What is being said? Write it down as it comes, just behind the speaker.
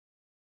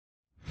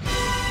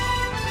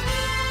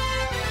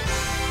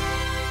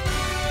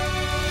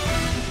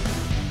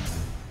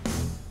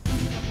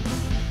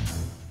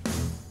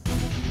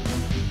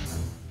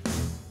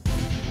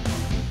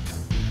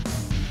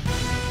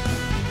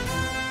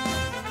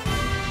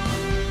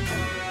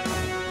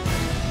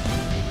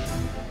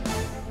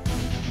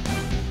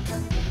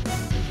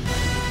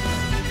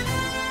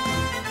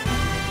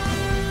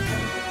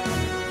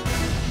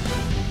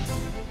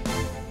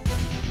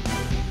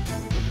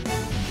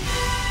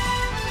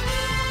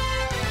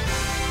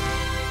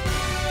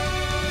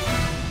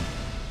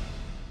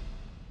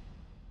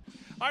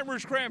I'm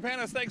Rich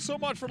Crampanis. Thanks so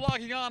much for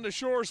logging on to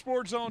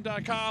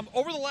ShoreSportsZone.com.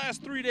 Over the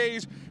last 3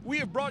 days, we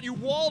have brought you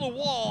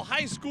wall-to-wall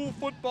high school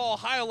football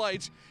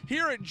highlights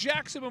here at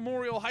Jackson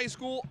Memorial High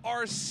School,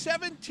 our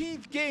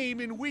 17th game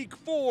in Week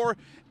 4,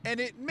 and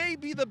it may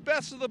be the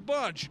best of the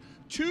bunch.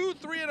 Two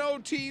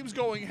 3-0 teams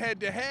going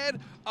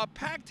head-to-head, a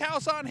packed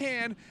house on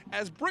hand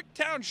as Brick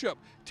Township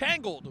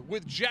tangled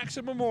with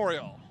Jackson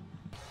Memorial.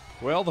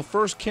 Well, the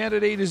first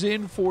candidate is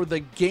in for the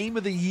game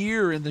of the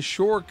year in the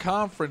Shore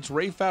Conference.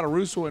 Ray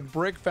Fataruso and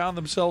Brick found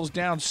themselves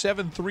down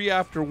 7-3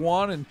 after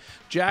one, and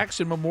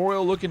Jackson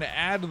Memorial looking to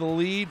add to the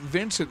lead.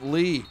 Vincent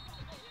Lee,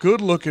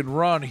 good-looking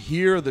run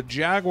here. The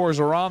Jaguars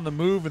are on the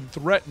move and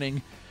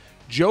threatening.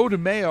 Joe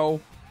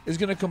DeMeo is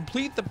going to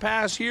complete the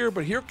pass here,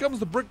 but here comes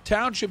the Brick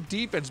Township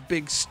defense.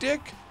 Big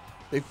stick.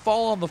 They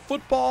fall on the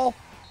football.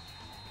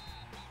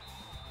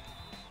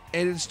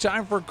 And it's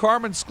time for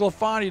Carmen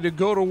Sclafani to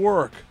go to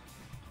work.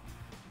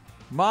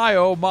 My,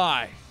 oh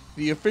my,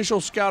 the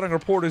official scouting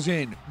report is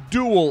in.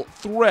 Dual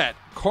threat.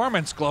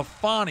 Carmen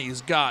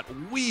Sclafani's got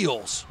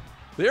wheels.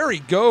 There he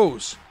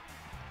goes.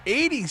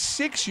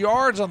 86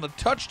 yards on the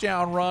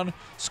touchdown run.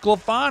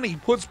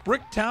 Sclafani puts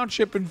Brick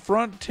Township in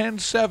front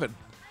 10-7.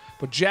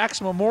 But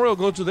Jackson Memorial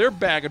goes to their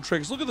bag of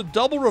tricks. Look at the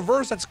double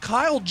reverse. That's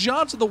Kyle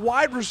Johnson, the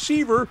wide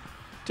receiver,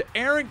 to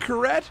Aaron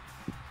Corrett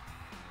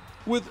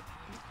with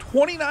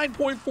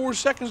 29.4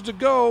 seconds to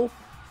go.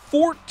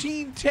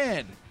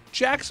 14-10.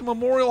 Jackson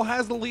Memorial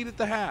has the lead at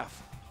the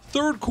half.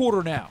 Third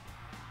quarter now.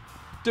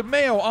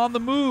 DeMeo on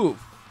the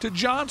move to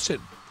Johnson.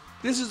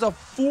 This is a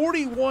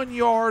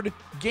 41-yard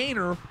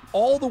gainer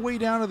all the way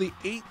down to the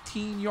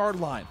 18-yard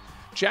line.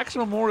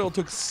 Jackson Memorial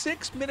took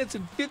 6 minutes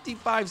and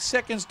 55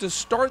 seconds to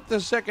start the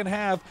second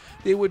half.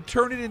 They would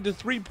turn it into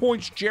 3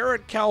 points.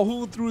 Jarrett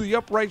Calhoun threw the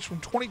uprights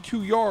from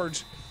 22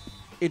 yards.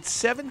 It's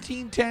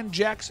 17-10,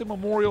 Jackson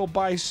Memorial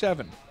by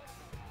 7.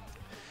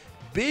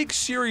 Big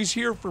series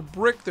here for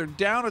Brick. They're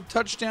down a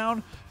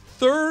touchdown.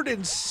 3rd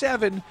and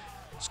 7.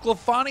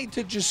 Sclafani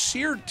to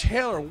Jasir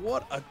Taylor.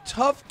 What a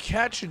tough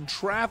catch in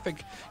traffic.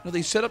 You know,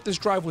 they set up this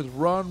drive with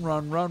run,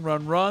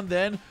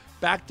 then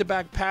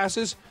back-to-back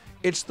passes.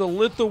 It's the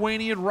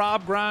Lithuanian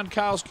Rob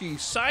Gronkowski.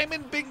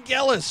 Simon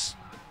Bingelis.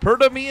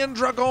 Perdamian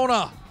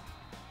Dragona.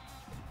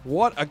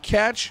 What a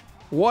catch.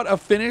 What a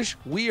finish.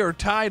 We are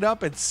tied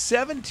up at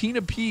 17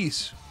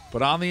 apiece.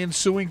 But on the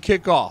ensuing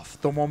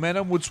kickoff, the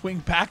momentum would swing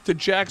back to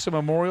Jackson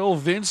Memorial.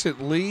 Vincent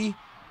Lee.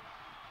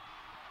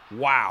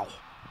 Wow.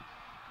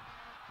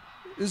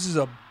 This is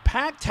a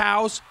packed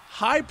house,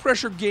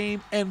 high-pressure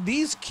game, and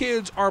these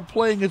kids are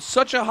playing at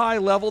such a high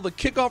level. The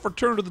kickoff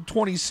return to the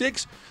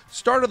 26.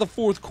 Start of the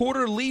fourth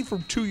quarter. Lee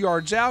from 2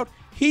 yards out.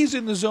 He's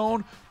in the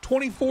zone.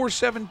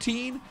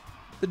 24-17.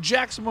 The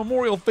Jackson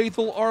Memorial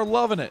faithful are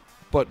loving it.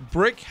 But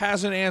Brick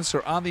has an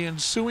answer on the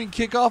ensuing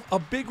kickoff. A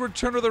big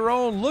return of their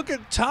own. Look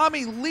at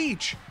Tommy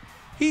Leach.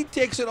 He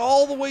takes it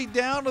all the way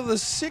down to the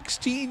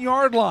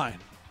 16-yard line.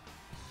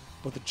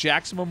 But the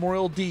Jackson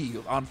Memorial D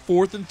on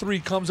 4th and 3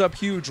 comes up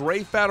huge.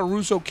 Ray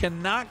Fataruso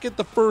cannot get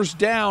the first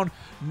down.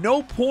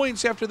 No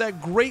points after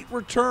that great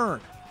return.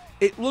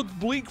 It looked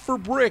bleak for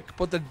Brick,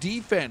 but the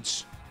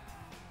defense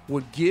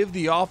would give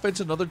the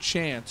offense another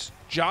chance.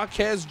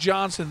 Jaquez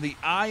Johnson, the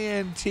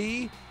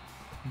INT.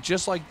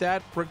 Just like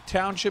that, Brick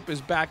Township is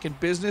back in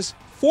business.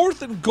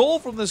 4th and goal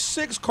from the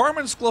 6.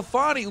 Carmen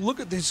Sclafani. Look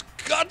at this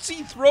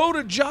gutsy throw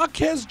to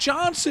Jaquez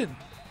Johnson.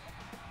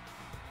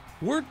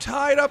 We're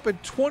tied up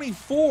at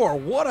 24.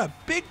 What a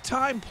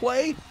big-time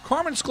play.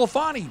 Carmen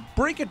Sclafani,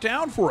 break it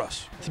down for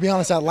us. To be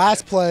honest, that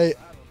last play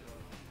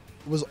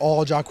was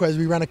all Jaquez.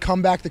 We ran a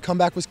comeback. The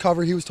comeback was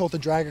covered. He was told to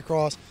drag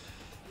across,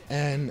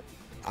 and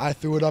I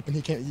threw it up, and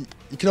he can't.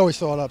 You can always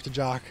throw it up to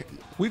Jock.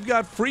 We've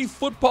got free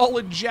football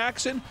in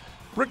Jackson.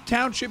 Brick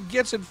Township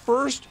gets it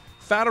first.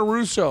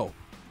 Fataruso.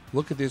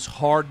 Look at this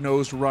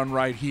hard-nosed run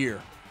right here.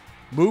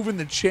 Moving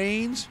the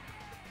chains,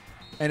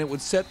 and it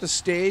would set the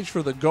stage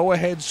for the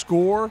go-ahead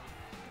score.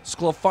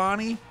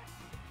 Sclafani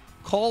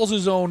calls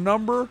his own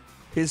number.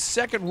 His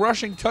second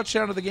rushing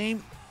touchdown of the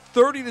game.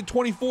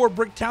 30-24.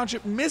 Brick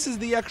Township misses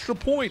the extra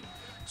point.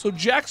 So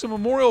Jackson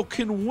Memorial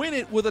can win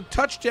it with a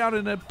touchdown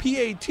and a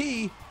PAT.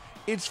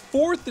 It's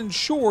 4th and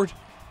short.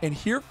 And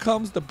here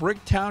comes the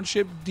Brick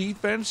Township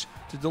defense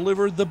to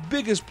deliver the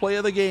biggest play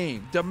of the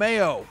game.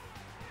 DeMeo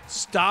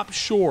stopped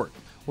short.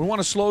 We want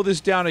to slow this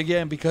down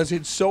again because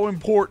it's so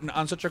important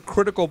on such a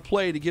critical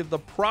play to give the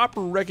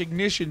proper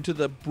recognition to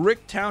the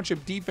Brick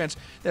Township defense.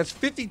 That's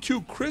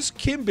 52, Chris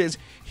Kimbiz.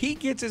 He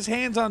gets his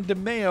hands on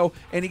DeMeo,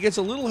 and he gets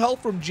a little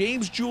help from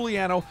James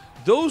Giuliano.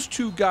 Those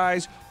two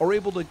guys are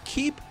able to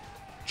keep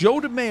Joe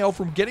DeMeo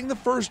from getting the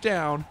first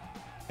down,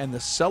 and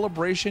the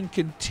celebration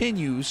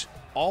continues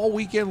all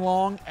weekend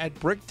long at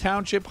Brick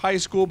Township High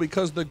School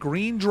because the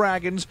Green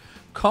Dragons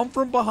come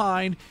from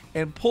behind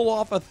and pull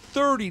off a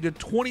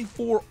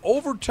 30-24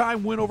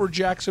 overtime win over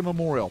Jackson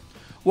Memorial.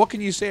 What can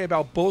you say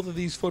about both of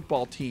these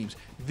football teams?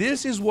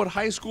 This is what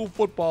high school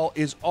football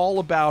is all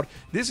about.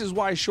 This is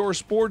why Shore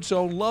Sports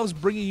Zone loves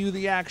bringing you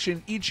the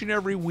action each and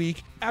every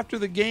week. After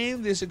the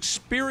game, this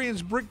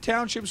experienced Brick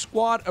Township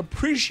squad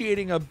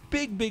appreciating a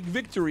big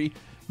victory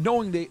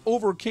knowing they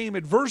overcame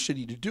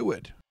adversity to do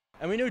it.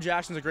 And we knew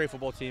Jackson's a great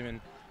football team,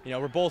 and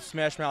we're both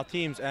smash mouth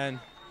teams, and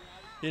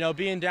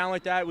being down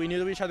like that, we knew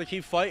that we just had to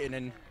keep fighting,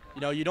 and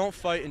you don't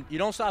fight and you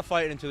don't stop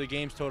fighting until the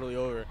game's totally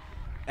over.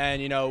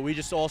 And we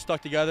just all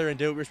stuck together and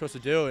did what we were supposed to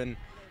do, and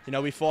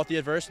we fought the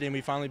adversity and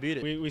we finally beat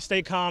it. We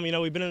stayed calm.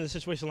 We've been in this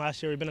situation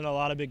last year. We've been in a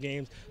lot of big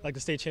games, like the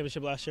state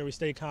championship last year. We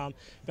stayed calm,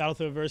 battled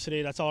through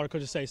adversity. That's all our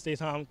coaches say. Stay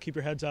calm, keep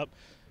your heads up.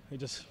 We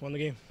just won the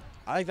game.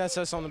 I think that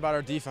says something about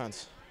our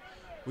defense.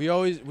 We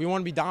want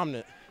to be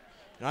dominant,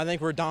 and I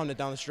think we're dominant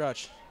down the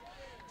stretch.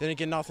 Didn't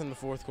get nothing in the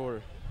fourth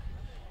quarter.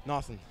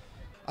 Nothing.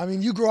 I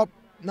mean, you grew up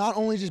not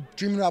only just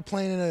dreaming about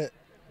playing in a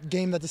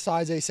game that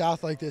decides a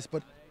South like this,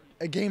 but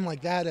a game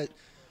like that at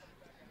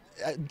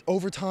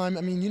overtime.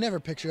 I mean, you never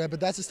picture that, but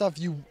that's the stuff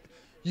you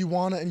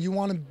want to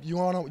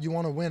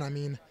win. I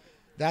mean,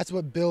 that's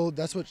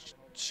what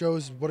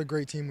shows what a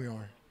great team we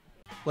are.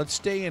 Let's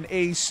stay in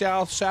A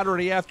South.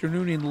 Saturday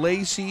afternoon in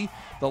Lacey.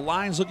 The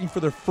Lions looking for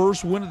their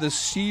first win of the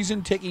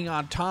season, taking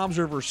on Toms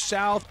River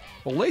South.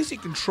 Well, Lacey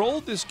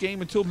controlled this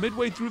game until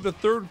midway through the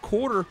third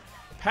quarter.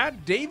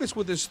 Pat Davis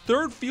with his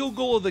third field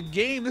goal of the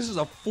game. This is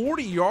a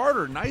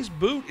 40-yarder. Nice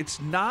boot. It's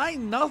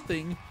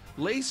 9-0.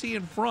 Lacey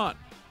in front.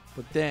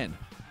 But then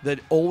the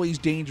always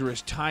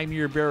dangerous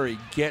Tymere Berry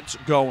gets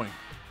going.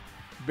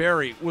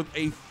 Berry with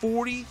a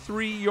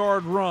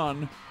 43-yard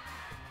run.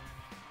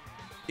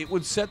 It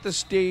would set the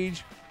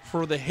stage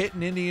for the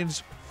Hittin'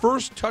 Indians'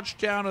 first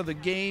touchdown of the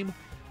game.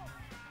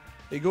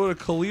 They go to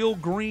Khalil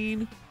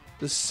Green,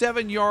 the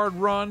 7-yard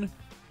run.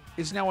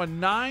 It's now a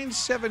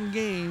 9-7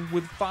 game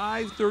with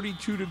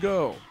 5:32 to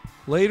go.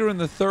 Later in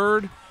the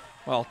third,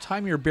 well,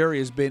 Tymere Berry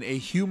has been a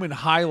human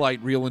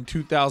highlight reel in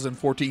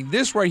 2014.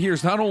 This right here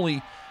is not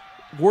only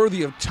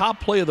worthy of top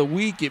play of the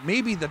week, it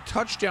may be the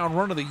touchdown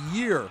run of the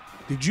year.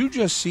 Did you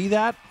just see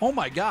that? Oh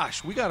my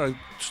gosh, we got to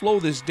slow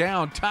this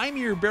down.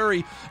 Tymere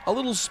Berry, a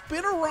little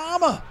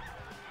spinorama.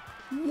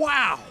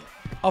 Wow.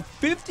 A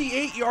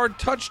 58-yard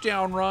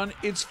touchdown run.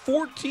 It's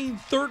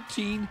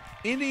 14-13.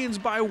 Indians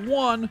by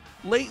 1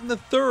 late in the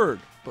third.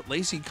 But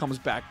Lacey comes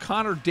back.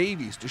 Connor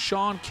Davies,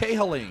 Deshaun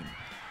Cahalane.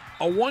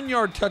 A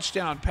 1-yard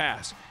touchdown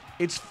pass.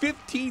 It's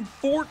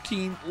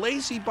 15-14.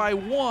 Lacey by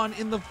 1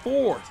 in the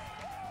fourth.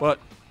 But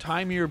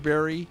Tymere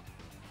Berry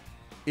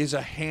is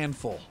a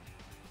handful.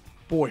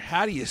 Boy,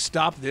 how do you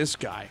stop this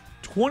guy?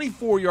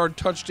 24-yard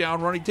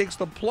touchdown run. He takes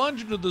the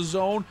plunge into the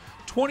zone.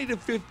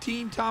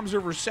 20-15. Toms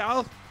River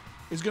South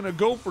is going to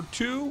go for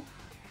 2.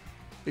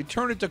 They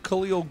turn it to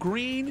Khalil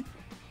Green.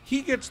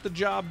 He gets the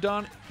job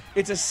done.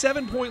 It's a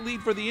 7-point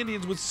lead for the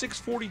Indians with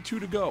 6:42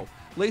 to go.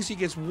 Lacey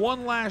gets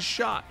one last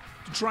shot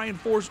to try and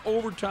force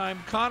overtime.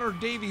 Connor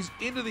Davies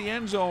into the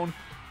end zone.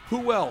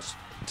 Who else?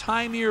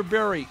 Tymere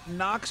Berry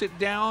knocks it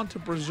down to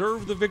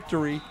preserve the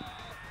victory.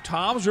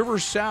 Toms River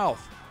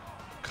South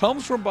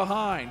comes from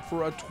behind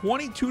for a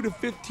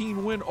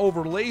 22-15 win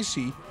over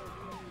Lacey.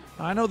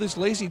 I know this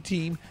Lacey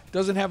team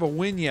doesn't have a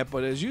win yet,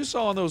 but as you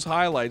saw in those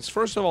highlights,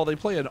 first of all, they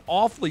play an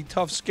awfully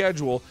tough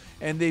schedule,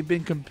 and they've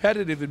been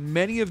competitive in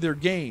many of their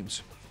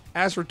games.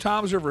 As for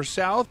Toms River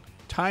South,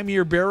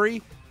 Tymere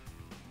Berry,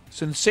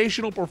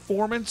 sensational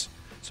performance,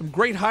 some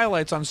great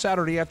highlights on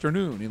Saturday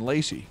afternoon in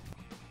Lacey.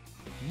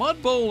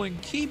 Mud Bowl in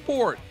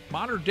Keyport.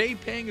 Modern Day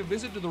paying a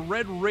visit to the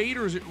Red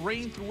Raiders. It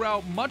rained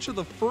throughout much of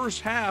the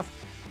first half.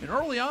 And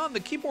early on, the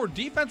Keyport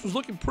defense was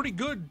looking pretty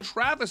good.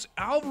 Travis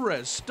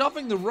Alvarez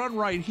stuffing the run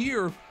right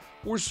here.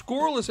 We're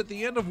scoreless at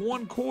the end of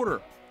one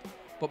quarter.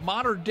 But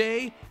Modern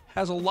Day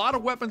has a lot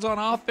of weapons on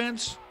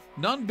offense.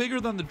 None bigger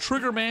than the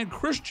trigger man,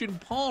 Christian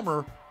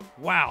Palmer.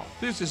 Wow,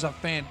 this is a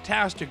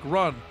fantastic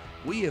run.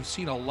 We have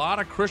seen a lot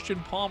of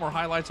Christian Palmer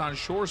highlights on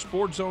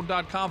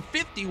ShoreSportsZone.com.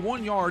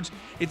 51 yards.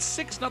 It's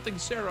 6-0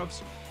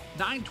 Seraphs.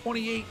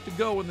 9:28 to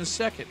go in the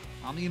second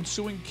on the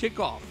ensuing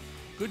kickoff.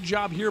 Good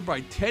job here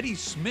by Teddy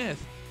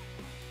Smith.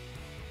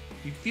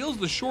 He feels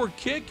the short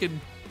kick,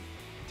 and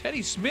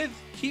Teddy Smith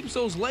keeps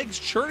those legs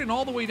churning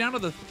all the way down to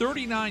the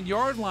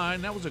 39-yard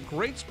line. That was a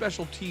great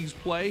special teams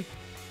play.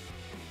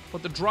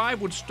 But the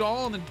drive would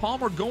stall, and then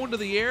Palmer going to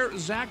the air.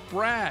 Zach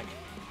Bragg.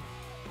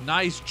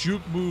 Nice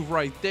juke move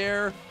right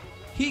there.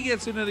 He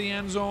gets into the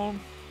end zone.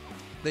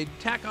 They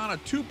tack on a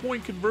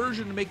 2-point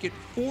conversion to make it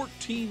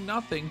 14-0.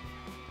 Now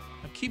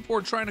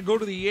Keyport trying to go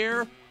to the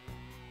air.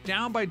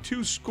 Down by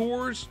 2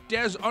 scores.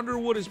 Des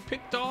Underwood is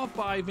picked off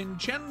by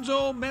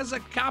Vincenzo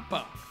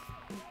Mezzacapa.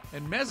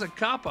 And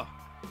Mezzacapa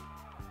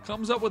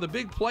comes up with a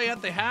big play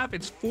at the half.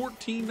 It's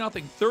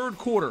 14-0. Third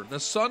quarter. The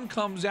sun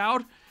comes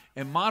out,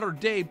 and Modern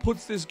Day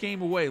puts this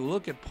game away.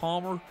 Look at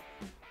Palmer.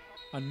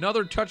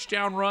 Another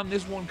touchdown run.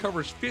 This one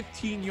covers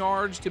 15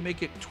 yards to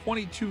make it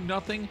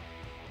 22-0.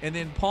 And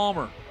then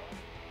Palmer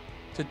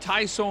to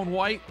Tyson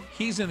White.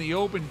 He's in the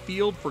open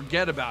field.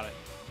 Forget about it.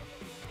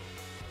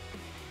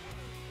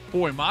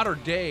 Boy, Modern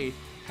Day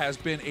has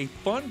been a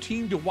fun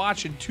team to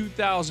watch in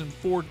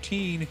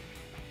 2014.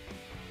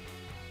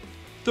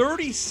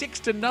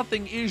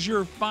 36-0 is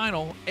your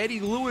final. Eddie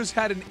Lewis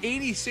had an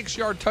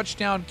 86-yard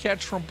touchdown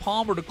catch from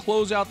Palmer to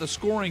close out the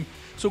scoring.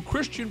 So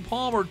Christian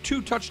Palmer,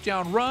 2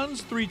 touchdown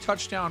runs, 3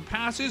 touchdown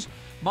passes,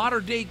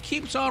 Modern Day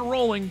keeps on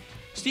rolling.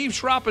 Steve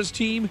Schrapa's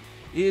team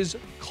is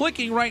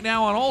clicking right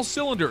now on all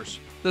cylinders.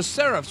 The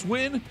Seraphs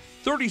win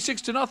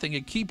 36-0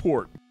 at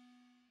Keyport.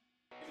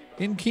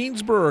 In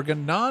Keansburg, a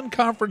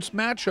non-conference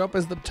matchup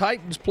as the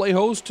Titans play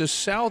host to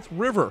South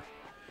River.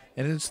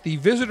 And it's the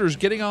visitors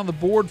getting on the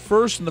board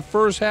first in the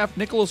first half.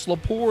 Nicholas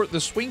Laporte,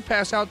 the swing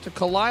pass out to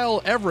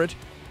Khalil Everett.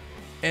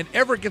 And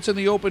Everett gets in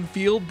the open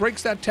field,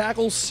 breaks that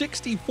tackle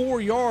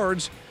 64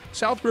 yards.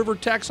 South River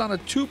tacks on a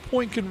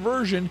 2-point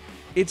conversion.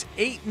 It's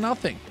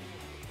 8-0.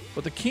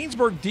 But the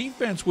Keansburg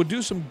defense would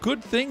do some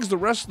good things the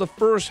rest of the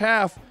first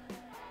half.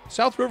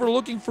 South River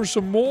looking for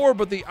some more,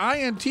 but the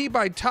INT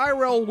by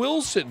Tyrell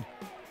Wilson.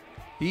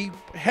 He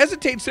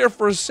hesitates there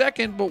for a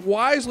second, but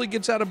wisely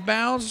gets out of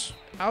bounds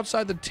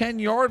outside the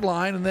 10-yard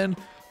line, and then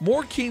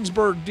more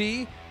Keansburg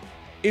D.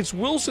 It's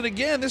Wilson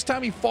again. This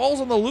time he falls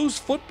on the loose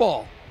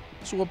football.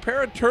 So a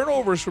pair of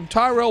turnovers from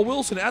Tyrell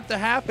Wilson at the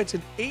half. It's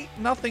an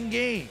 8-0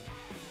 game.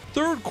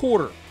 Third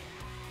quarter,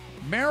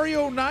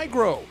 Mario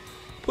Nigro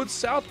puts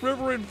South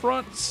River in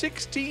front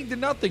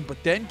 16-0,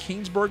 but then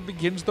Keansburg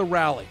begins the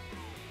rally.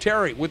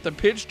 Terry with the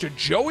pitch to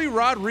Joey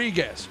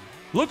Rodriguez.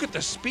 Look at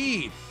the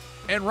speed.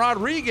 And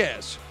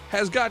Rodriguez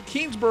has got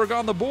Keansburg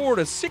on the board,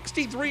 a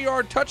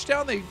 63-yard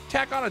touchdown. They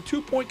tack on a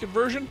 2-point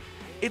conversion.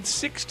 It's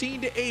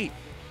 16-8.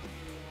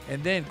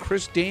 And then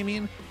Chris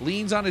Damien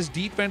leans on his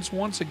defense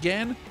once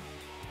again.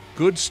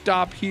 Good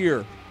stop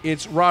here.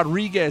 It's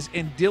Rodriguez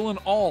and Dylan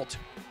Alt.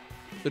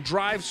 The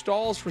drive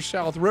stalls for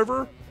South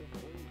River.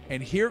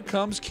 And here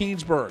comes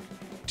Keansburg.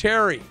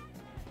 Terry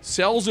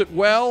sells it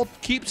well,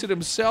 keeps it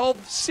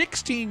himself.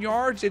 16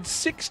 yards. It's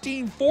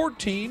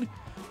 16-14.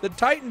 The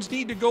Titans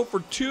need to go for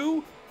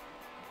 2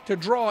 to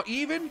draw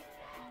even.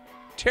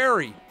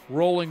 Terry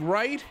rolling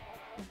right.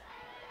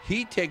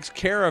 He takes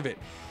care of it.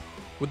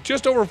 With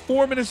just over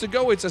 4 minutes to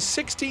go, it's a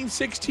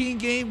 16-16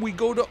 game. We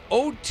go to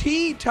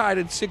OT tied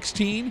at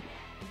 16.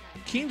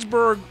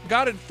 Keansburg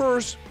got it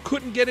first,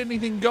 couldn't get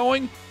anything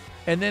going.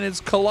 And then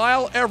it's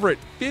Khalil Everett,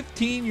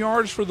 15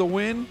 yards for the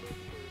win.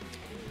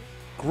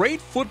 Great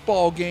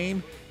football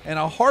game. And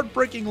a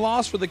heartbreaking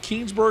loss for the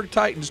Keansburg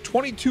Titans.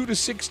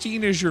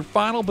 22-16 is your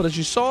final, but as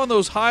you saw in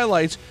those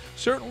highlights,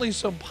 certainly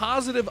some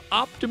positive,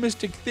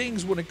 optimistic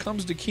things when it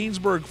comes to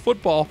Keansburg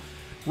football.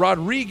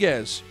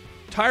 Rodriguez,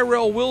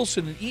 Tyrell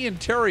Wilson, and Ian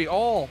Terry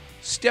all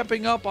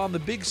stepping up on the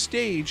big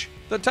stage.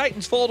 The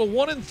Titans fall to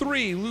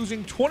 1-3,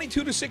 losing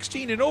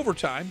 22-16 in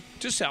overtime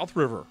to South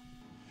River.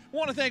 I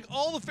want to thank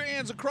all the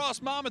fans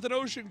across Monmouth and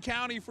Ocean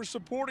County for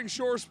supporting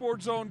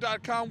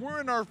ShoreSportsZone.com.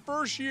 We're in our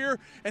first year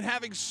and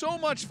having so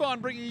much fun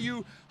bringing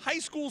you high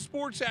school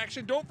sports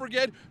action. Don't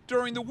forget,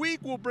 during the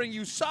week, we'll bring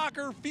you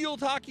soccer,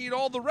 field hockey, and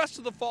all the rest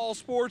of the fall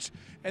sports.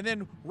 And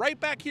then right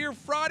back here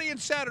Friday and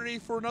Saturday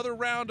for another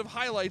round of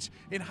highlights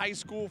in high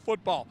school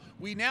football.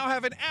 We now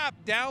have an app.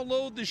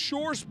 Download the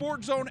Shore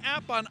Sports Zone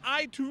app on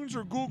iTunes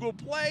or Google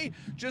Play.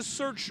 Just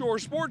search Shore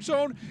Sports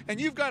Zone,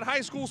 and you've got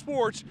high school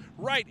sports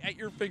right at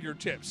your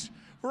fingertips.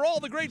 For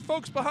all the great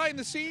folks behind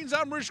the scenes,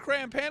 I'm Rich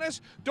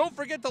Krampanis. Don't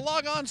forget to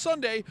log on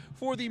Sunday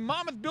for the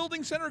Monmouth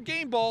Building Center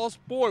game balls.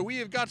 Boy, we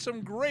have got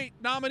some great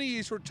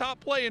nominees for top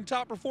play and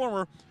top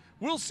performer.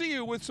 We'll see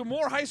you with some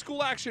more high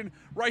school action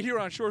right here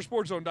on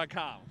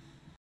ShoreSportsZone.com.